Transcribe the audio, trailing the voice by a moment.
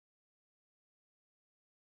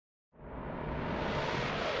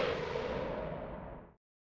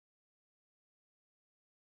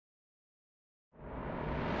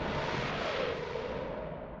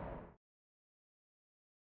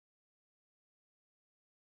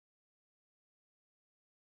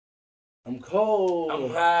I'm cold. I'm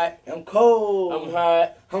hot. I'm cold. I'm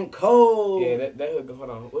hot. I'm cold. Yeah, that hold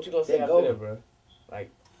on. What you gonna say after that, bro?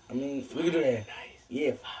 Like, I mean, we can do that. nice.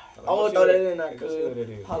 Yeah. Oh, throw that in there.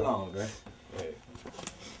 Good. How long, bro? Yeah.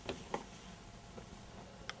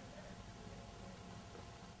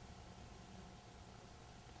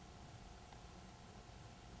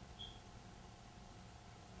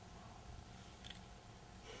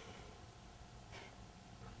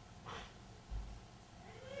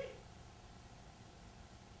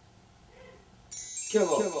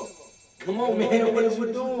 Kivo. Come on, man. What is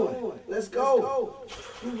we doing? Let's go.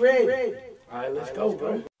 You ready? Alright, let's go,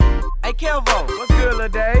 bro. Hey, Kelvo, what's good, little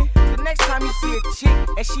day? The next time you see a chick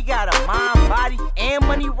and she got a mind, body, and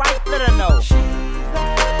money right, let her know. She's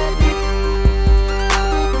that deal.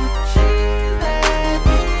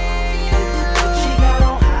 She got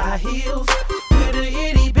on high heels with a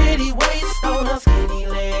itty bitty waist on her skinny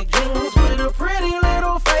leg jeans with a pretty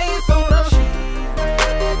little face on her. She's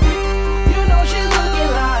that deal. You know she's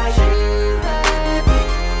looking like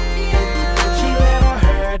she let her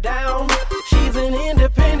hair down. She's an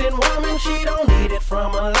independent woman, she don't need it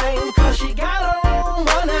from a lane, cause she got her own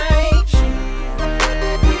money.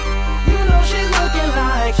 You know she's looking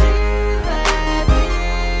like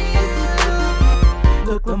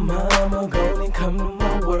look, la mama, go and come to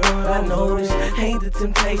my world. I know this ain't the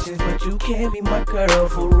Temptations, but you can be my girl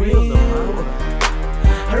for real.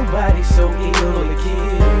 Her body's so ill to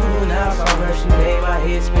kill. Now I saw her, she made my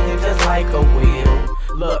head spin just like a wheel.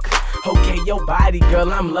 Look, okay, your body,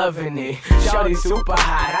 girl, I'm loving it. Shorty's super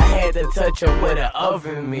hot, I had to touch her with an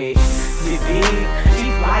oven mitt. You dig?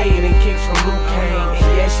 She fired and kicks from Luke Kane.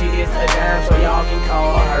 And yes, she is a dime, so y'all can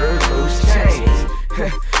call her loose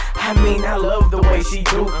change. I mean, I love the way she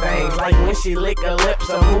do things. Like when she lick her lips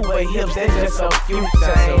or move her hips, that's just a few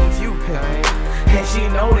things. And she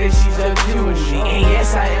know that she's a cutie. And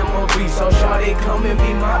yes, I am a beast, so shorty, come and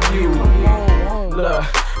be my beauty. Look.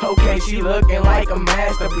 Okay, she looking like a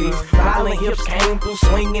masterpiece. Violent hips came through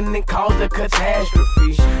swinging and caused a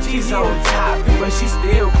catastrophe. She's on top, but she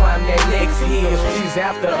still climb that next hill. She's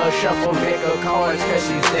after a shuffle deck of cards, cause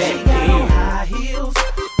she's that she got on high heels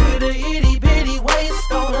with a itty bitty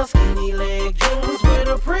waist on her skinny leg jeans with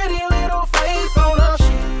a pretty little face on her.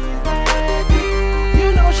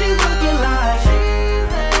 You know she's looking like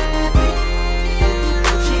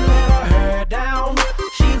she let her hair down.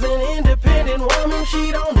 She's an independent woman,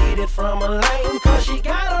 she don't need it from a lane, cause she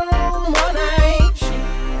got her own money.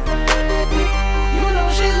 You know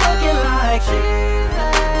she's looking like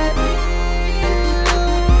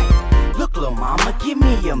look, lil' mama, give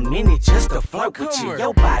me a minute just to flirt with you.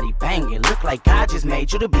 Your body banging, look like God just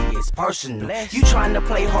made you to be his personal. You trying to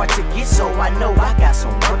play hard to get, so I know I got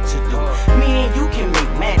some work to do. Me and you can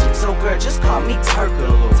make magic, so girl, just call me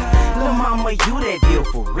Turkaloo. Lil' mama, you that deal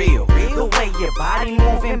for real. The way your body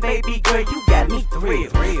moving, baby girl, you got me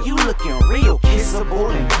thrilled. You looking real kissable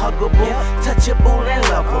and huggable, touchable and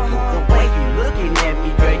lovable. The way you looking at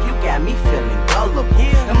me, girl, you got me feeling gullible.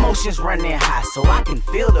 Emotions running high, so I can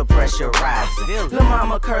feel the pressure rising. Lil'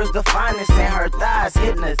 mama curves the finest and her thighs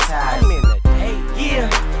hypnotized. Yeah,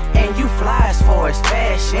 and you fly as far as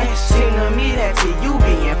fashion. Seem to me that to you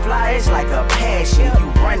being fly is like a passion.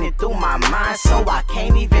 You running through my mind, so I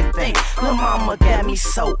can't even think. Lil' mama got me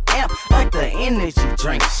so amped, like the energy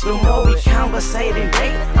drink. The more we conversate and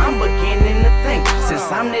date, I'm beginning to think.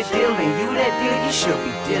 Since I'm the deal and you that deal, you should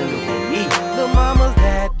be dealing with me. Lil' mama's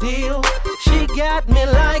that deal, she got me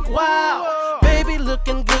like wow. Baby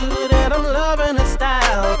looking good and I'm loving her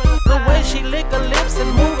style. The way she lick her lips and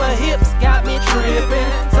move her hips got me tripping.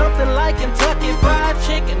 Something like Kentucky Fried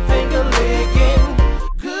Chicken finger licking.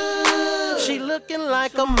 Good. She looking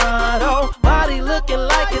like a model, body looking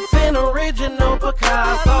like it's an original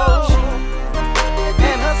Picasso.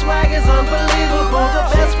 And her swag is unbelievable. The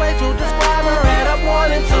best way to describe her, add up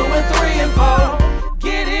 1 and 2 and 3 and 4.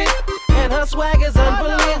 Get it? And her swag is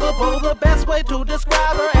unbelievable. The best way to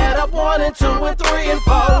describe her, add up 1 and 2 and 3 and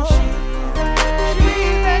 4.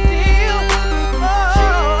 She's that deal. Oh.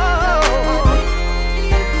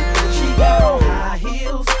 She got on high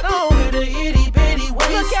heels with a itty bitty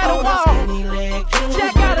waist on her skinny leg jeans.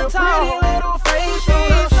 Check out her pretty little face.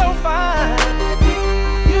 She's so fine.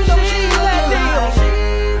 You know she's that deal.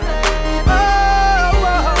 Oh.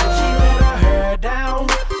 She let her hair down.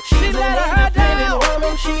 She's an independent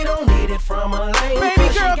woman. She don't need it from a lane. Baby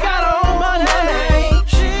girl got her own money.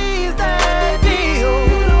 She's that deal.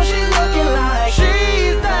 You know she's looking like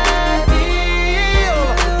she's that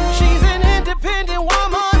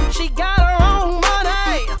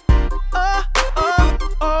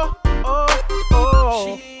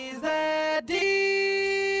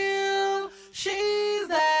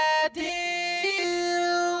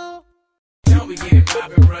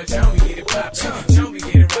poppin', bruh. Show me get it poppin'. Show me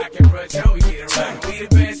get it rockin', bruh. Show me get it rockin'. We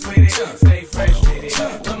the best with it. Stay fresh with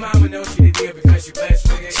it. My mama knows she the deal because she blessed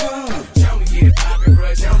with it. Show me get it poppin',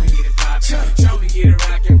 bruh. Show me get it poppin'. Show me get it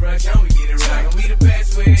rockin', bruh. Show me get it rockin'. We the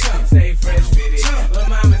best with it. Stay fresh with it. My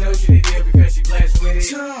mama knows she the deal because she blessed with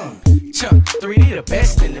it. Chunk, 3D the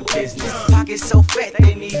best in the business. Pockets so fat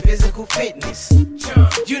they need physical fitness.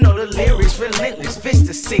 You know the lyrics relentless. Fist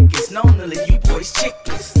the sickest, known to leave you boys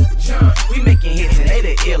chickless. We making hits and they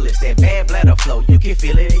the illest. That bad bladder flow, you can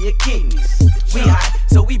feel it in your kidneys. We hot,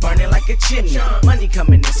 so we burning like a chimney. Money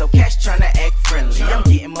coming in, so cash tryna act friendly. I'm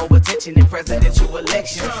getting more attention in presidential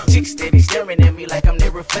elections. Chicks steady staring at me like I'm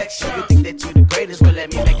their reflection. You think that you the greatest, well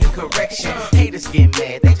let me make a correction. Haters get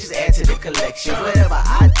mad, they just add to the collection. Whatever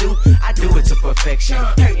I do it to perfection.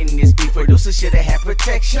 Hurting this beat, producer shoulda had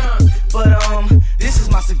protection. But this is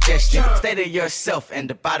my suggestion. Stay to yourself and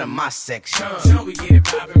the bottom my section. Show me get it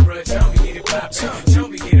poppin', bruh. Show me get it poppin'. Show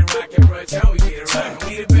me get it rockin', bruh. Show me get it rockin'.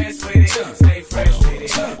 We the best.